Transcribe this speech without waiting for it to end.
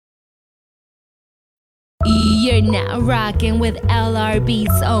You're now rocking with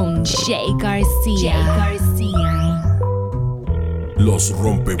LRB's own Jay Garcia. Los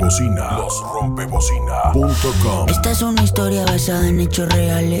rompebocina.com. Esta es una historia basada en hechos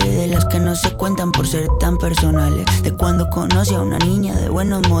reales, de las que no se cuentan por ser tan personales. De cuando conocí a una niña de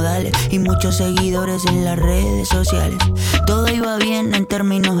buenos modales y muchos seguidores en las redes sociales. Todo iba bien en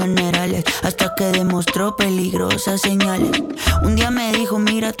términos generales, hasta que demostró peligrosas señales. Un día me dijo,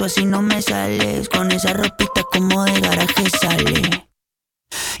 mira, tú así no me sales, con esa ropita como de garaje sale.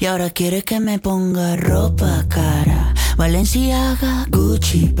 Y ahora quiere que me ponga ropa cara. Balenciaga,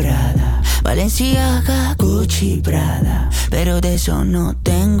 Gucci, Prada. Balenciaga, Gucci, Prada. Pero de eso no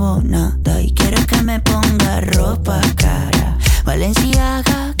tengo nada. Y quiere que me ponga ropa cara.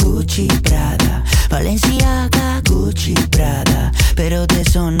 Balenciaga, Gucci, Prada. Balenciaga, Gucci, Prada. Pero de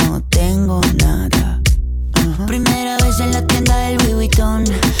eso no tengo nada. Primera vez en la tienda del Louis Vuitton,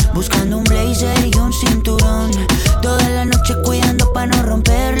 buscando un blazer y un cinturón. Toda la noche cuidando pa' no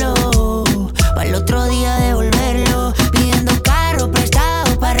romperlo, pa' el otro día devolverlo. Pidiendo carro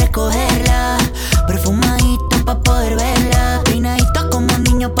prestado pa' recogerla, perfumadito pa' poder verla. Peinadito como un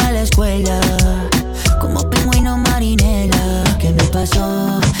niño pa' la escuela, como pingüino marinela. ¿Qué me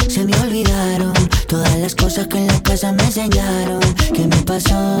pasó? Se me olvidaron todas las cosas que en la casa me enseñaron. ¿Qué me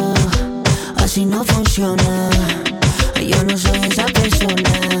pasó? Así no funciona, yo no soy esa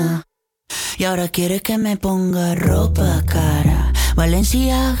persona. Y ahora quiere que me ponga ropa cara.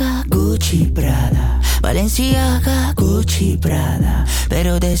 Balenciaga, Gucci, Prada. Balenciaga, Gucci, Prada.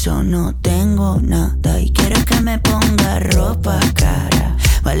 Pero de eso no tengo nada. Y quiere que me ponga ropa cara.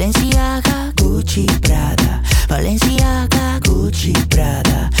 Balenciaga, Gucci, Prada. Balenciaga, Gucci,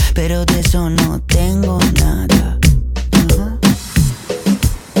 Prada. Pero de eso no tengo nada.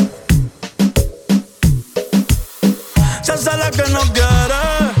 Se hace la que no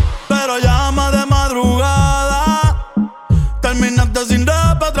quiere, pero llama de madrugada. Terminaste sin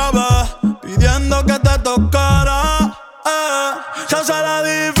rap otra vez, pidiendo que te tocara. Se hace la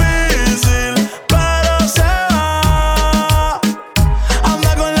difícil, pero se va.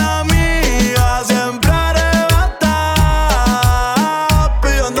 Anda con la amiga, siempre arrebatada,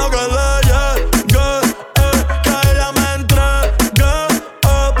 pidiendo que le llegue, que ella me entregue,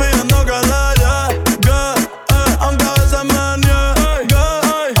 pidiendo que le llegue, aunque a veces me niegue.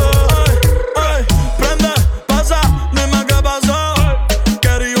 Prende, pasa, dime qué pasó.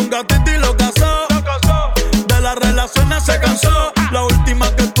 Quería un gatito y lo casó. De las relaciones se cansó. La última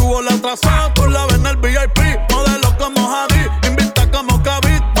que tuvo la atrasó. Tú la ves en el VIP, modelo como Javi, invita como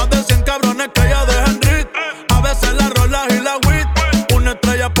Kavit. Más de 100 cabrones que ella deja en Rit. A veces la rolas y la wit. Una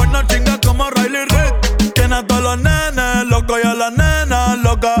estrella pues no chinga como Riley Reid. Tiene a todos los nenes locos y a las nenas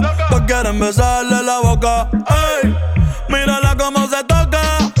locas. Todos quieren besarle la boca. Ey, mírala cómo se toca.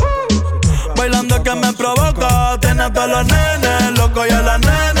 Bailando es que me provoca. Tiene a todos los nenes locos y a las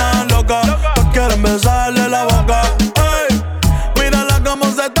nenas locas. Todos quieren besarle la boca. Ey, mírala cómo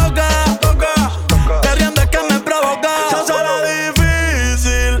se toca. Queriendo es que me provoca. Se hace la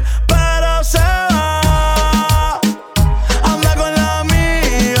difícil, pero se va. Anda con la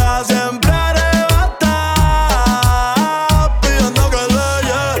amiga, siempre arrebatada, pidiendo que le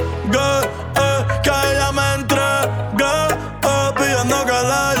llegue, que ella me entregue, pidiendo que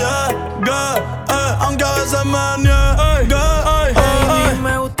le llegue, aunque a veces me niegue. Baby,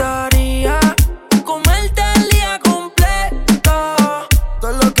 me gustaría comerte el día completo.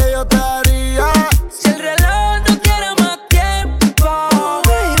 Todo lo que yo te haría. Si el reloj no quiere más tiempo,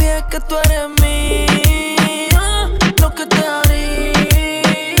 baby, es que tú eres mía, lo que te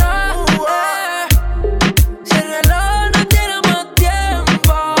haría. Si el reloj no quiere más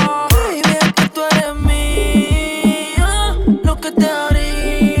tiempo, baby, es que tú eres mía, lo que te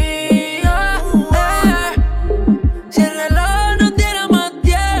haría. Si el reloj no tiene más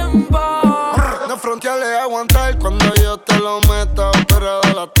tiempo. No frontearle aguantar cuando yo te lo meta. Pero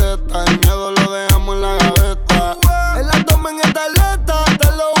de la teta, el miedo lo dejamos en la gaveta. El abdomen está alerta,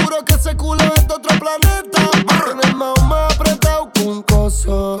 te lo juro que ese culo es de otro planeta. Tiene el más apretado que un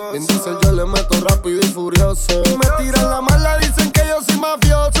coso. Vin Diesel yo le meto rápido y furioso. Y me tiran la mala, dicen que yo soy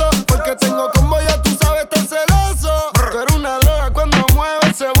mafioso. Porque tengo combo, ya tú sabes, tan celoso. Tú eres una droga cuando mueve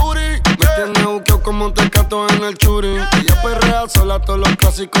ese booty. Me tiene buqueo como un tecato en el churi. Ella perrea sola todos los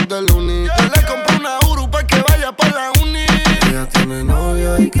clásicos del uni. Yo le compré una Uru pa' que vaya pa' la uni. Ella tiene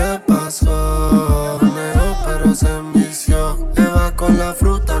novio y ¿qué pasó? Negó pero se envició. Le vas con la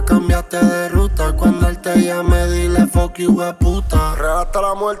fruta, cambiaste de ruta. Cuando él te llame dile fuck you, puta. Real hasta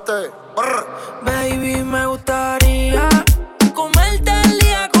la muerte. Baby, me gustaría comerte el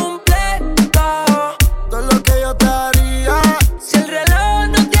día completo. Todo lo que yo te haría. Si el reloj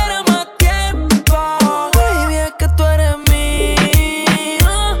no tiene más tiempo, baby,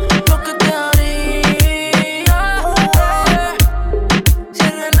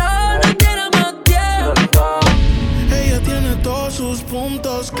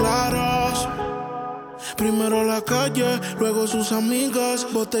 puntos claros. Primero la calle, luego sus amigas.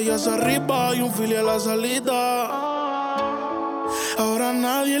 Botellas arriba y un fili a la salida. Ahora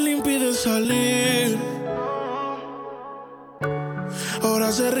nadie le impide salir.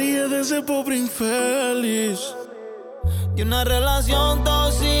 Ahora se ríe de ese pobre infeliz. Y una relación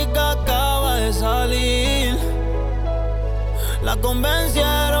tóxica acaba de salir. La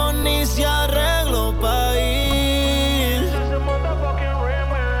convencieron y se arregló pa' ir.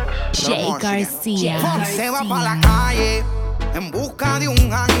 Jay García. Se va pa' la calle en busca de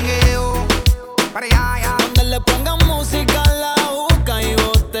un jangueo. Para allá, donde le pongan música, la busca y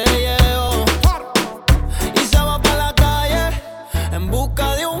botelleo. Y se va pa' la calle en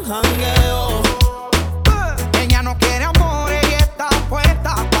busca de un jangueo. Ella no quiere amor y está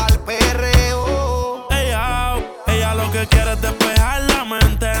puesta pa'l perreo. Ella lo que quiere es despejar la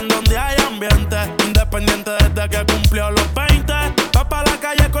mente en donde hay ambiente. Independiente desde que cumplió los 20. Va pa' la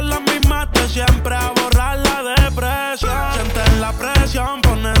calle con las mismas de siempre a borrar la depresión. Sienten la presión,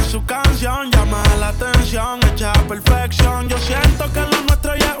 ponen su canción, llama la atención, hecha perfección. Yo siento que lo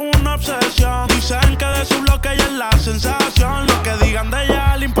nuestro ya es una obsesión. Dicen que de su bloque ella es la sensación. Lo que digan de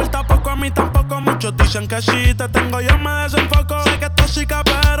ella le importa poco, a mí tampoco. Muchos dicen que si te tengo yo me desenfoco. Sé que es tóxica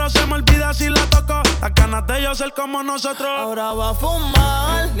pero se me olvida si la toco. Las ganas de ellos ser como nosotros. Ahora va a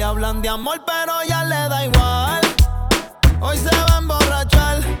fumar, le hablan de amor pero ya le da igual. Hoy se va a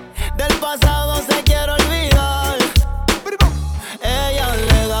emborrachar, del pasado se quiere olvidar. Ella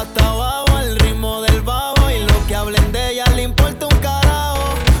le da tabaco al ritmo del babo. Y lo que hablen de ella le importa un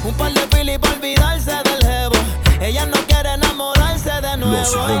carajo. Un par de filis para olvidarse del jevo. Ella no quiere enamorarse de nuevo.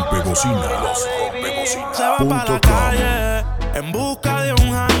 Los rompebocinas. Se va pa' la calle en busca de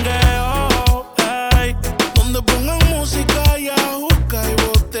un jangueo, hey, donde pongan música y ajuca y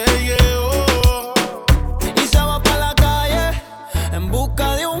botelleo. Y se va pa' la calle en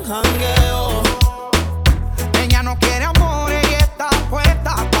busca de un jangueo. Ella no quiere amor y está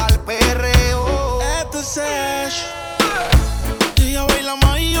puesta pa'l perreo. Este es Ash. Ella baila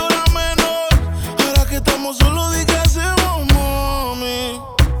más y llora menos. Ahora que estamos solos, di que hacemos, mami.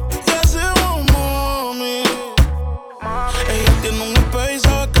 ¿Qué hacemos, mami? Ella tiene un espejo y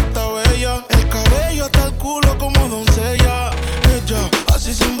sabe que está bella. El cabello hasta el culo como doncella. Ella,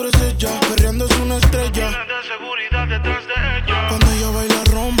 así siempre es ella. Perreando es una estrella. De seguridad detrás de ella. Cuando ella baila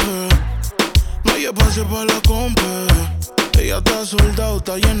rompe. No hay espacio para la compa. Ella está soldado,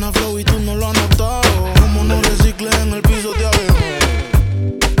 está llena flow y tú no lo has notado. Como no recicles en el piso te abejo.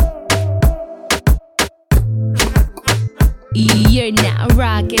 You're now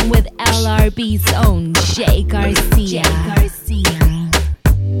rocking with LRB's own Jay García.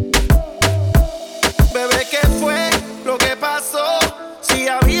 Bebé, ¿qué fue lo que pasó? Si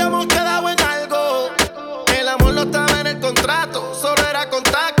habíamos quedado en algo. El amor no estaba en el contrato, solo era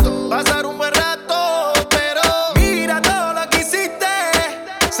contacto. Pasar un buen rato, pero mira todo lo que hiciste.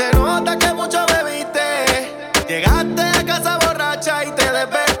 Se nota que mucho bebiste. Llegaste a casa borracha y te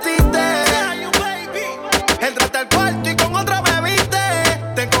desvestiste. Entraste al cuarto y con otra bebiste.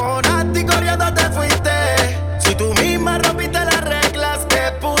 Te encojonaste y corriendo te fuiste. Si tú misma rompiste las reglas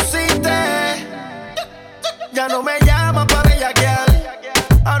que pusiste. Ya no me llamas pa' bellaquear.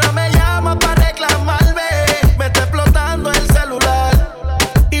 Ahora me llamas pa' reclamarme. Me está explotando el celular.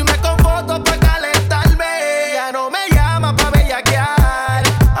 Y me con fotos pa' calentarme. Ya no me llamas pa' bellaquear.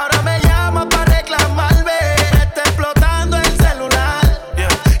 Ahora me llamas pa' reclamarme. Me está explotando el celular.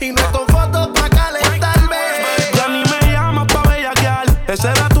 Y me con fotos pa' calentarme. Ya ni me llamas pa' bellaquear. Ese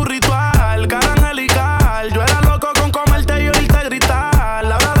era tu ritual, cara angelical. Yo era loco con comerte y oírte gritar.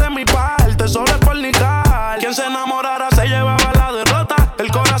 La hora de mi parte, solo es fornicar. Quien se enamorara se llevaba la derrota.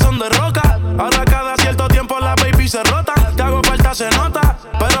 El corazón de roca. Ahora cada cierto tiempo la baby se rota. Te hago falta, se nota.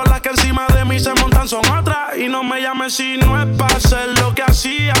 Pero las que encima de mí se montan son otras. Y no me llames si no es pa' hacer lo que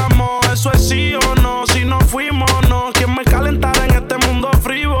hacíamos. Eso es sí o no, si no fuimos no. Quien me calentara en este mundo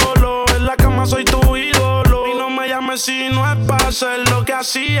frívolo. En la cama soy tu ídolo. Y no me llames si no es pa' hacer lo que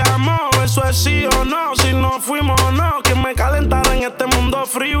hacíamos. Eso es sí o no, si no fuimos no. Quien me calentara en este mundo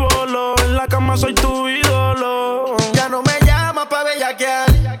frívolo. En la cama soy tu ídolo. Ya no me llamas pa' bellaquear.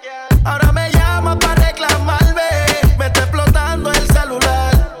 Ahora me llamas pa' reclamarme. Me está explotando el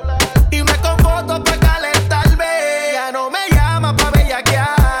celular. Y me con fotos pa' calentarme. Ya no me llamas pa'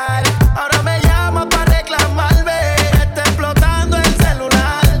 bellaquear. Ahora me llamas pa' reclamarme. Me está explotando el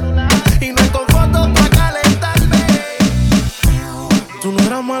celular. Y me con fotos pa' calentarme. Tú no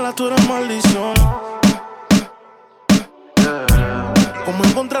eras mala, tú eras maldición. ¿Cómo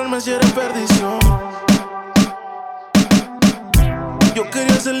encontrarme si eres perdición? Yo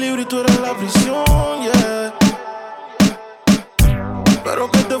quería ser libre y tú eras la prisión, yeah.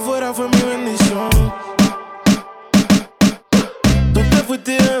 pero que te fuera fue mi bendición. Tú te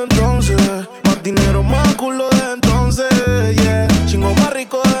fuiste de entonces, más dinero, más culo de entonces, yeah. Chingo más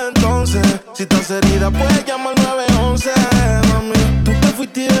rico de entonces. Si estás herida, puedes llamar 911, mami. Tú te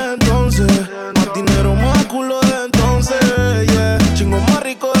fuiste de entonces, más dinero, más culo de entonces, yeah. Chingo más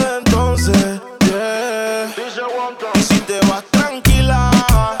rico de entonces, yeah. Y si te vas tranquila,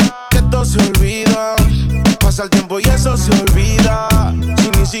 que esto se olvida. Pasa el tiempo y eso se olvida. Si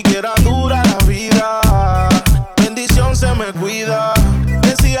ni siquiera dura la vida, bendición se me cuida.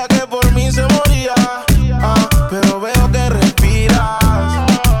 Decía que por mí se moría, pero veo que respiras.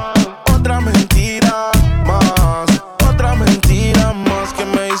 Otra mentira más que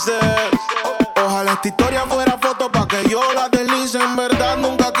me dices. Ojalá esta historia fuera foto pa' que yo la deslice. En verdad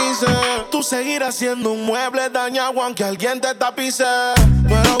nunca quise tú seguir haciendo un mueble dañado aunque alguien te tapice.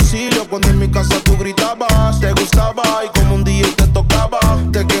 No era auxilio cuando en mi casa tú gritabas. Te gustaba y como un día te tocaba.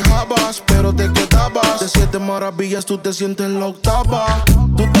 Te quejabas pero te quedabas. De 7 maravillas tú te sientes en la octava.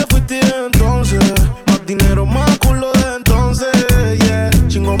 Tú te fuiste de entonces, más dinero, más culo de entonces, yeah.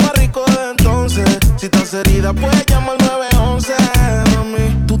 Chingo más rico de entonces. Si estás herida puedes llamar 911,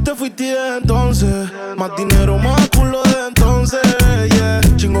 mami. Tú te fuiste de entonces, más dinero, más culo de entonces, yeah.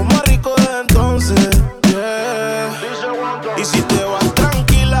 Chingo más rico de entonces, yeah. Y si te vas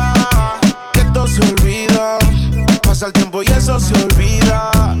tranquila, que esto se olvida. Pasa el tiempo y eso se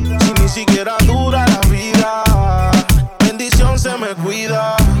olvida. Si ni siquiera dura la vida, bendición se me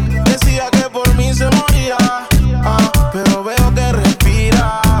cuida. Decía que por mí se moría, pero veo que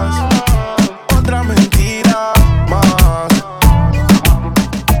respiras. Otra mentira más.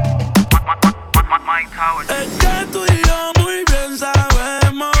 Es que tú y yo muy bien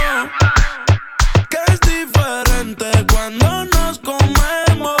sabemos que es diferente cuando nos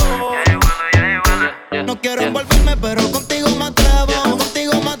comemos. No quiero envolverme, pero contigo me atrevo.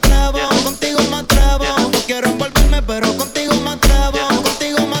 Contigo me atrevo, contigo me atrevo. No quiero envolverme, pero contigo me atrevo.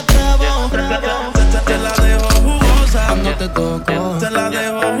 Contigo me atrevo. Te la dejo jugosa Cuando te toco, te la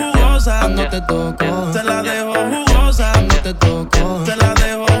dejo jugosa cuando te toco, te la dejo jugosa cuando te toco, te la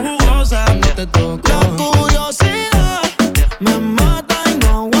dejo jugosa cuando te toco. La curiosidad me mata y no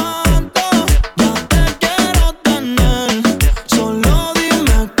aguanto. Ya te quiero tener, solo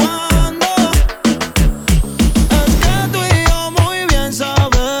dime cuándo. Es que tú y yo muy bien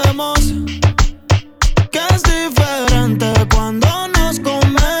sabemos que es diferente cuando nos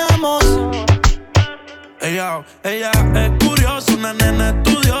comemos. Ella es curiosa, una nena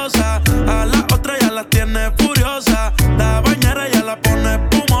estudiosa. A la otra ya la tiene furiosa. La bañera ya la pone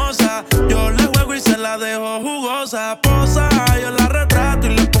espumosa. Yo le juego y se la dejo jugosa. Posa, yo la retrato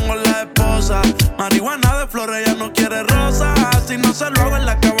y le pongo la esposa. Marihuana de flores, ella no quiere rosa. Si no se lo hago en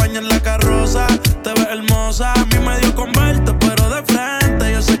la cabaña, en la carroza. Te ves hermosa, a mí me dio con verte, pero de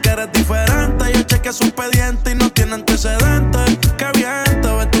frente. Yo sé que eres diferente. Yo chequeé su expediente y no tiene antecedentes. Qué bien, te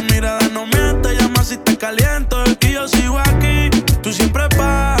ves tu mirada, no miente. Llama si te caliento y yo sigo aquí. Tú siempre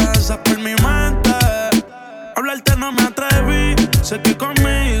pasas por mi mente. Hablarte no me atreví. Sé que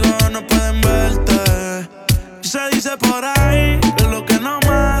conmigo no pueden verte. Y se dice por ahí que lo que no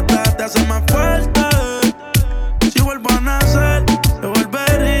mata te hace más fuerte. Si vuelvo a nacer, te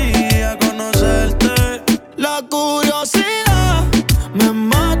volvería a conocerte. La curiosidad me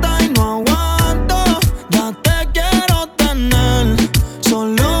mata y no aguanto. Ya te quiero tener,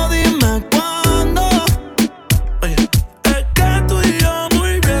 solo dime cuándo. Oye, es que tú y yo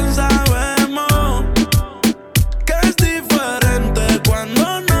muy bien sabemos que es diferente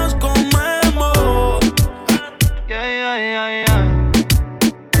cuando nos comemos.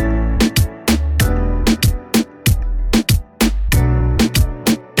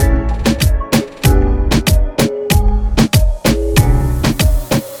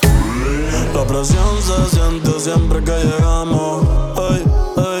 La presión se siente siempre que llegamos. Hey,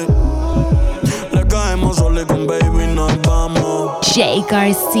 hey. Le caemos solo y con baby nos vamos. Jay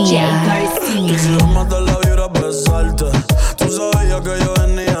Garcia. Quisiera matar la vibra, besarte. Tú sabías que yo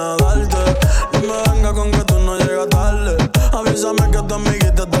venía a darte. No me venga con que tú no llegas tarde. Avísame que tu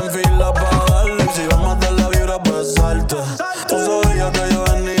amiguita está en fila para darle. Si vas a matar la vibra, besarte. Tú sabías que yo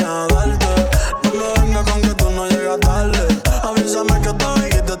venía a darte. No me venga con que tú no llegas tarde. Avísame que tu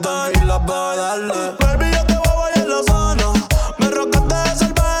amiguita está en fila para darle. Baby, yo te voy a bailar la zona. Me rocaste de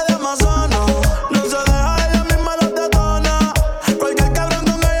salvaje de Amazonas. No se deja, ella misma la detona. Cualquier cabrón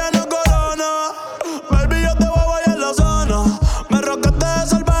con ella no corona. Baby, yo te voy a bailar la zona. Me rocaste de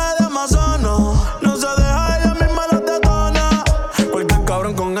salvaje de Amazonas. No se deja, ella misma la detona. Cualquier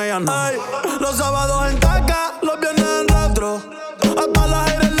cabrón con ella no. Ay, los sábados en taca, los viernes en retro. Hasta las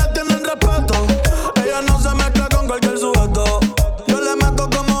aires le tienen respeto. Ella no se mezcla con cualquier sujeto. Yo le meto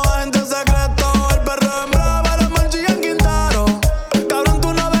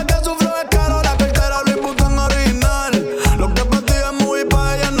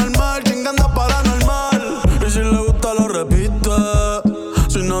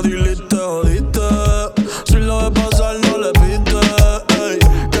dile y te jodiste. Si lo de pasar no le piste, ey,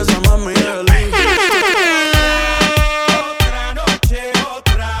 que esa mami elige. Otra noche,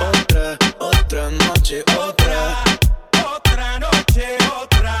 Otra noche, otra. otra noche,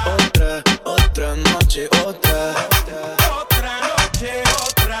 otra. Otra noche, otra. Otra noche, otra.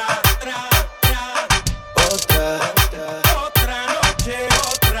 Otra noche,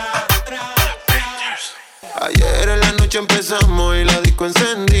 otra. Ayer en la noche empezamos y la disco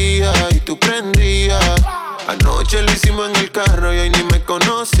encendía y tú prendías. Anoche lo hicimos en el carro y ahí ni me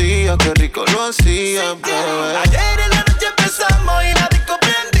conocía. Qué rico lo hacía, bebé. Ayer en la noche empezamos y la disco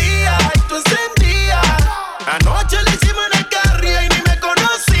prendía y tú encendías. Anoche lo hicimos en el carro y ahí ni me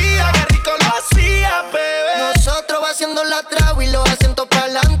conocía. Qué rico lo hacía, bebé. Nosotros va haciendo la traba y los asientos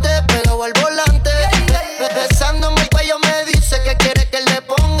pa'lante, pegado al volante. Besándome el cuello me dice que quiere que le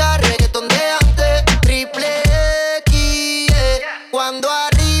ponga reggaetón de antes. Triple X, cuando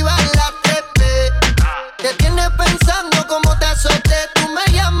arriba la trepe. Te tienes pensando cómo te azoté. Tú me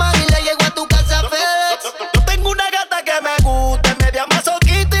llamas y le llego a tu casa FedEx. Yo tengo una gata que me gusta, media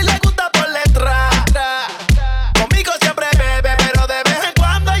masoquista y le gusta por letra. Conmigo siempre bebe, pero de vez en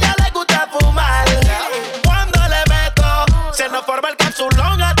cuando ella le gusta fumar. Cuando le meto, se nos forma el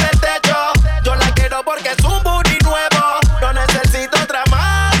capsulón hasta el techo. Yo la quiero porque es un booty nuevo. No necesito otra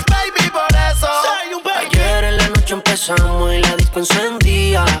más, baby, por eso soy un baby. Ayer en la noche empezamos y la disco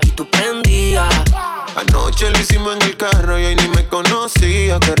encendía y tú prendías. Anoche lo hicimos en el carro y ahí ni me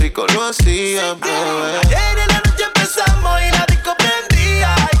conocía. Qué rico lo hacía, bebé. Ayer en la noche empezamos y la disco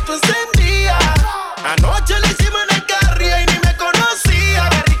prendía y tú encendías. Anoche lo hicimos en el carro y ahí ni me conocía.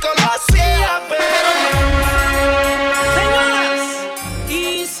 Qué rico lo hacía, bebé. Señoras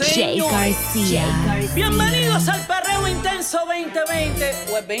y Jay García. bienvenidos al Perreo Intenso 2020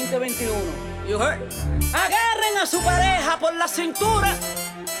 o el 2021. You heard? Agarren a su pareja por la cintura.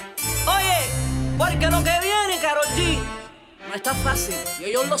 Oye, porque lo que viene, Karol G, no está fácil y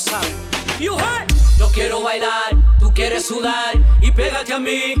ellos lo saben. You heard? Yo quiero bailar, tú quieres sudar y pégate a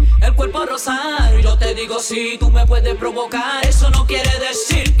mí, el cuerpo rosar. Yo te digo sí, tú me puedes provocar. Eso no quiere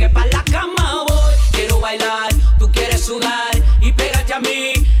decir que pa' la cama voy. Quiero bailar, tú quieres sudar y pégate a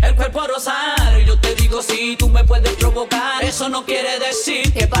mí, el cuerpo rosar. Yo te digo sí, tú me puedes provocar. Eso no quiere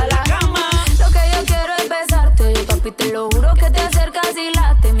decir que pa' la cama. Lo que yo quiero es besarte, papi, te lo juro que te acercas y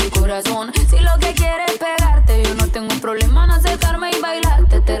late mi corazón. Si lo que quieres es pegarte, yo no tengo problema en acercarme y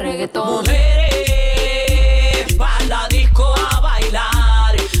bailarte este reggaetón. Mujeres, pa' la disco a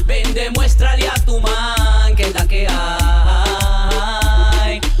bailar. Ven, demuéstrale a tu man que es la que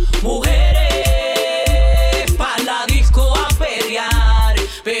hay. Mujeres, pa' la disco a pelear,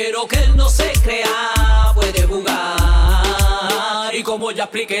 pero que él no se crea, puede jugar. Y como ya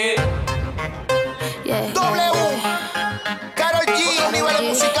expliqué, W, Karol G, niveles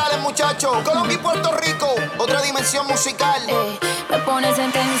musicales, muchachos. Colombia y Puerto Rico, otra dimensión musical. Me pones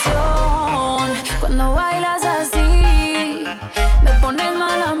en tensión cuando bailas así. Me pones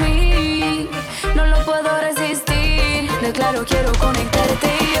mal a mí, no lo puedo resistir. Declaro, quiero conectarte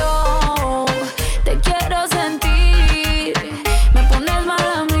y yo te quiero sentir. Me pones mal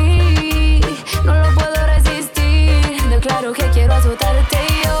a mí, no lo puedo resistir. Declaro que quiero azotarte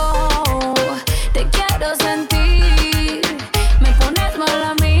y yo te quiero sentir. Me pones mal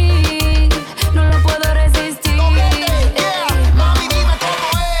a mí, no lo puedo resistir. Mami, dime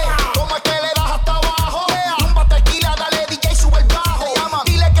cómo es. ¿Cómo es que le das hasta abajo? Tumba tequila, dale DJ, sube el bajo.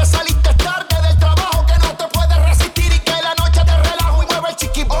 Dile que saliste tarde del trabajo, que no te puedes resistir y que la noche te relajo y mueve el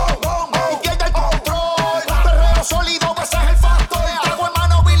chiquibón. Y pierde el control. Perreo sólido, ese es el factor. Trago en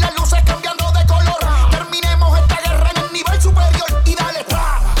mano, vi las luces cambiando de color. Terminemos esta guerra en el nivel superior y dale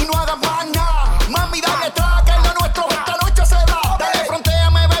tra, y no hagas más nada. Mami, dale tra, que lo nuestro esta noche se da. Dale,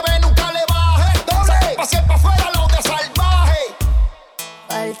 frontéame, bebé, nunca le bajes. Pa' siempre afuera lo de salvaje.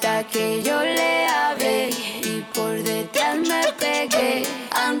 Falta que yo le hable y por detrás me pegue.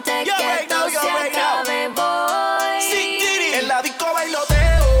 Antes You que already know, esto you se already know. acabe voy. En la disco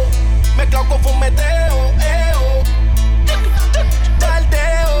bailoteo, mezclado con fumeteo,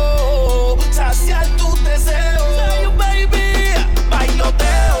 tardeo, saciar tus deseos. Say you, baby.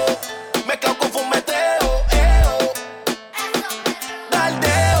 Bailoteo, mezclado con fumeteo,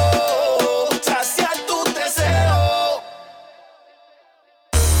 tardeo, saciar tus deseos.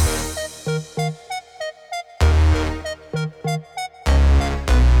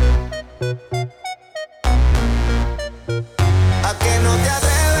 ¿A que no te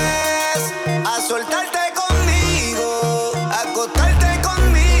atreves a soltarte conmigo, a acostarte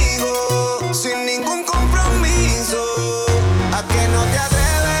conmigo, sin ningún compromiso? ¿A que no te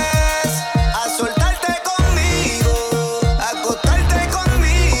atreves a soltarte conmigo, a acostarte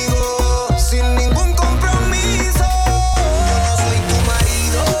conmigo?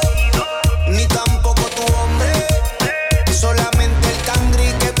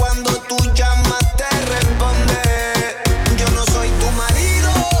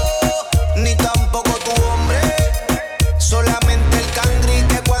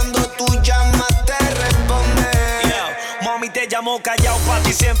 llamo callao, pa'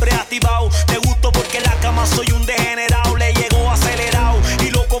 ti siempre activado. Te gusto porque en la cama soy un degenerado. Le llego acelerado y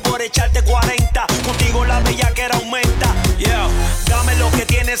loco por echarte 40. Contigo la bellaquera aumenta. Yeah, dame lo que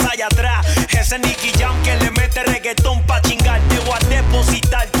tienes allá atrás. Ese Nicky Jam que le mete reggaetón pa' chingar. Te voy a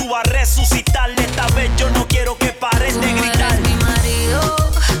depositar, tú vas a resucitar. Esta vez yo no quiero que pares de gritar. No eres mi marido,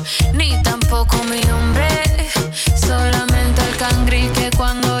 ni tampoco mi hombre. Solamente el cangri que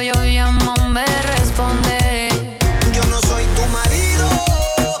cuando yo llamo me responde. Yo no soy tu marido,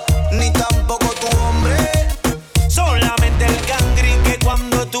 ni tampoco tu hombre. Solamente el cangri que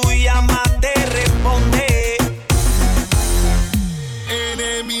cuando tú llamas te responde.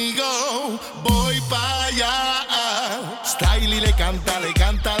 Enemigo, voy para allá. Style y le canta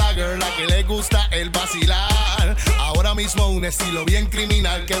a la girl a que le gusta el vacilar. Ahora mismo un estilo bien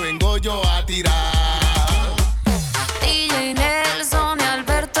criminal que vengo yo a tirar. DJ Nelson y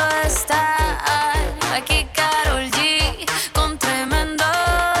Alberto están aquí, Karol G con tremendo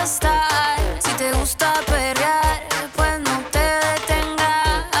style. Si te gusta perrear, pues no te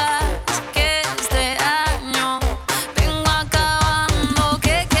detengas, que este año vengo acabando.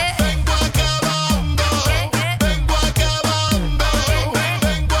 ¿Qué? Vengo acabando, vengo acabando,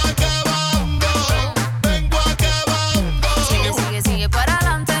 vengo acabando, vengo acabando. Sigue para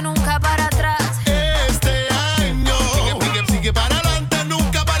adelante, nunca para atrás. Este año sigue para adelante,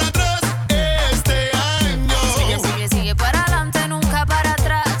 nunca para atrás. Este año Sigue para adelante, nunca para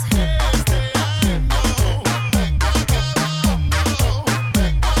atrás.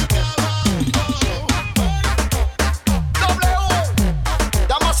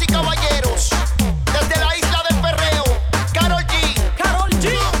 Damas y caballeros, desde la isla del perreo, Karol G,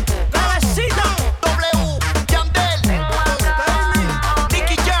 Bebecita. W, Yandel,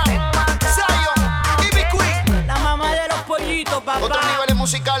 Nicky Jam, Zion y Big Queen. La mamá de los pollitos, papá. Otros niveles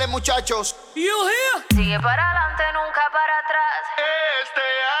musicales, muchachos. You here? Sigue para adelante,